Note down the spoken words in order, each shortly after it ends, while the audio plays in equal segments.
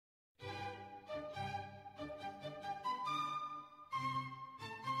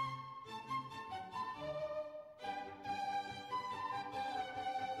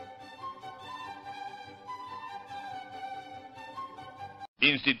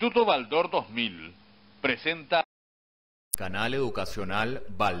Instituto Baldor 2000 presenta Canal Educacional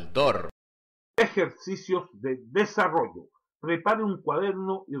Baldor. Ejercicios de desarrollo. Prepare un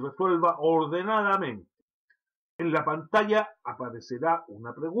cuaderno y resuelva ordenadamente. En la pantalla aparecerá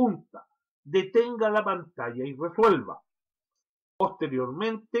una pregunta. Detenga la pantalla y resuelva.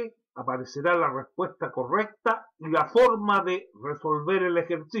 Posteriormente aparecerá la respuesta correcta y la forma de resolver el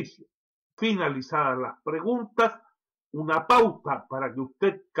ejercicio. Finalizadas las preguntas, una pauta para que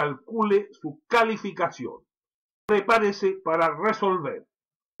usted calcule su calificación. Prepárese para resolver.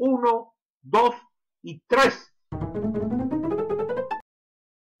 1, 2 y 3.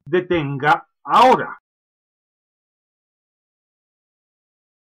 Detenga ahora.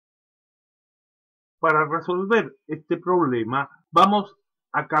 Para resolver este problema vamos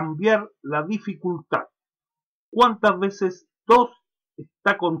a cambiar la dificultad. ¿Cuántas veces 2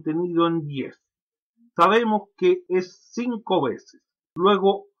 está contenido en 10? Sabemos que es 5 veces.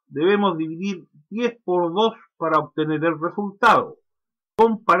 Luego debemos dividir 10 por 2 para obtener el resultado.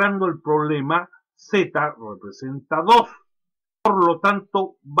 Comparando el problema, Z representa 2. Por lo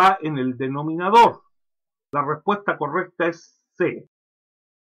tanto, va en el denominador. La respuesta correcta es C.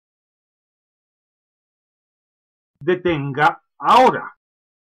 Detenga ahora.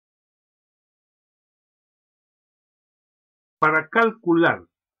 Para calcular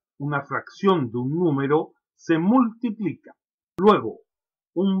una fracción de un número se multiplica. Luego,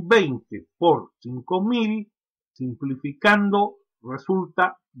 un 20 por 5000, simplificando,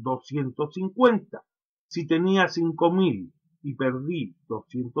 resulta 250. Si tenía 5000 y perdí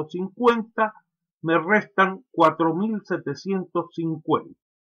 250, me restan 4750.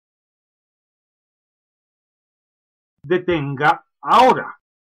 Detenga ahora.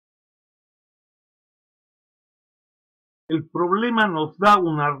 El problema nos da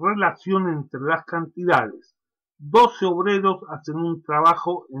una relación entre las cantidades. 12 obreros hacen un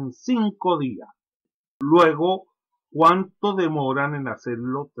trabajo en 5 días. Luego, ¿cuánto demoran en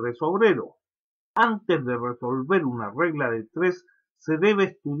hacerlo 3 obreros? Antes de resolver una regla de 3, se debe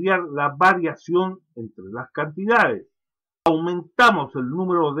estudiar la variación entre las cantidades. Aumentamos el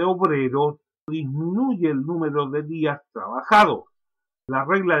número de obreros, disminuye el número de días trabajados. La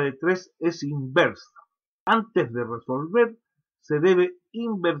regla de 3 es inversa. Antes de resolver, se debe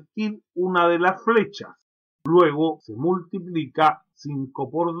invertir una de las flechas. Luego se multiplica 5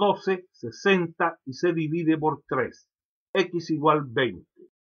 por 12, 60 y se divide por 3. X igual 20.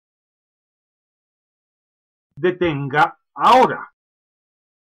 Detenga ahora.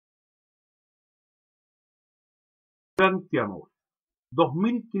 Planteamos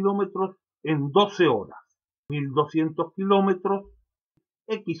 2000 kilómetros en 12 horas, 1200 kilómetros,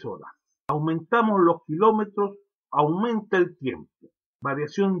 X horas. Aumentamos los kilómetros, aumenta el tiempo.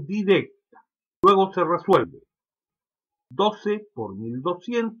 Variación directa. Luego se resuelve. 12 por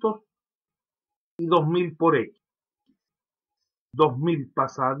 1200 y 2000 por X. 2000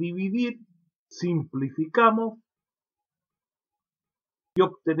 pasa a dividir, simplificamos y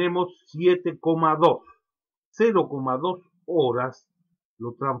obtenemos 7,2. 0,2 horas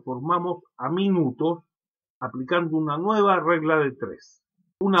lo transformamos a minutos aplicando una nueva regla de 3.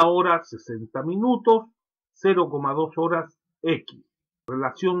 1 hora 60 minutos, 0,2 horas X.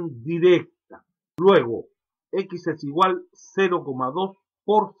 Relación directa. Luego, X es igual 0,2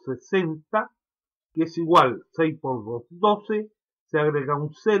 por 60, que es igual 6 por 2, 12. Se agrega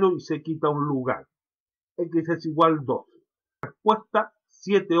un 0 y se quita un lugar. X es igual 12. Respuesta,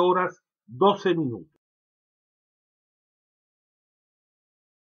 7 horas 12 minutos.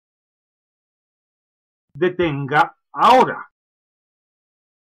 Detenga ahora.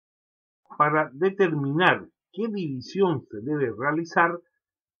 Para determinar qué división se debe realizar,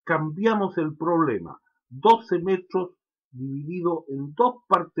 cambiamos el problema. 12 metros dividido en 2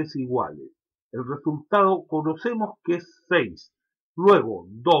 partes iguales. El resultado conocemos que es 6. Luego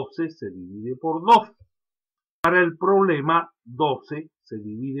 12 se divide por 2. Para el problema 12 se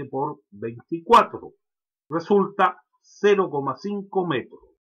divide por 24. Resulta 0,5 metros.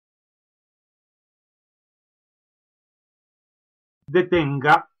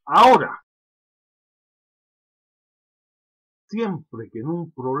 Detenga ahora. Siempre que en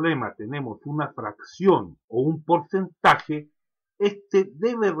un problema tenemos una fracción o un porcentaje, este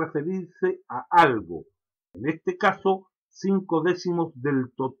debe referirse a algo. En este caso, 5 décimos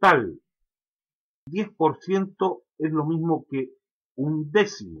del total. 10% es lo mismo que un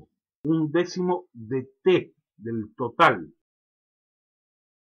décimo de t del total.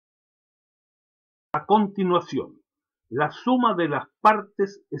 A continuación, la suma de las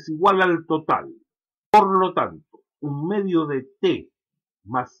partes es igual al total. Por lo tanto, un medio de t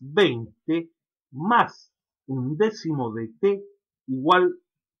más 20 más un décimo de t igual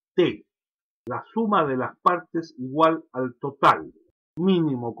T. La suma de las partes igual al total.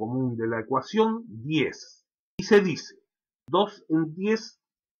 Mínimo común de la ecuación, 10. Y se dice, 2 en 10,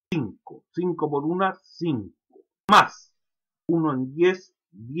 5. 5 por 1, 5. Más 1 en 10,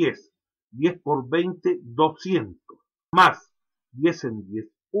 10. 10 por 20, 200. Más 10 en 10,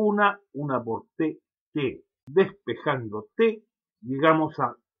 1. 1 por T, T. Despejando T, llegamos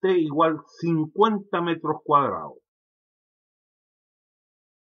a T igual 50 metros cuadrados.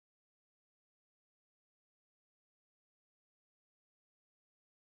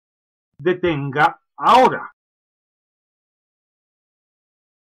 Detenga ahora.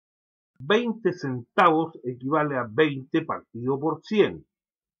 20 centavos equivale a 20 partido por 100.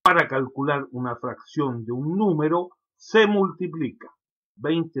 Para calcular una fracción de un número, se multiplica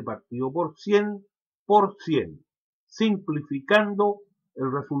 20 partido por 100 por 100. Simplificando,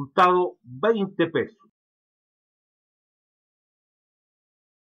 el resultado 20 pesos.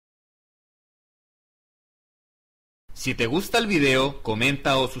 Si te gusta el video,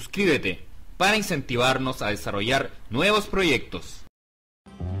 comenta o suscríbete para incentivarnos a desarrollar nuevos proyectos.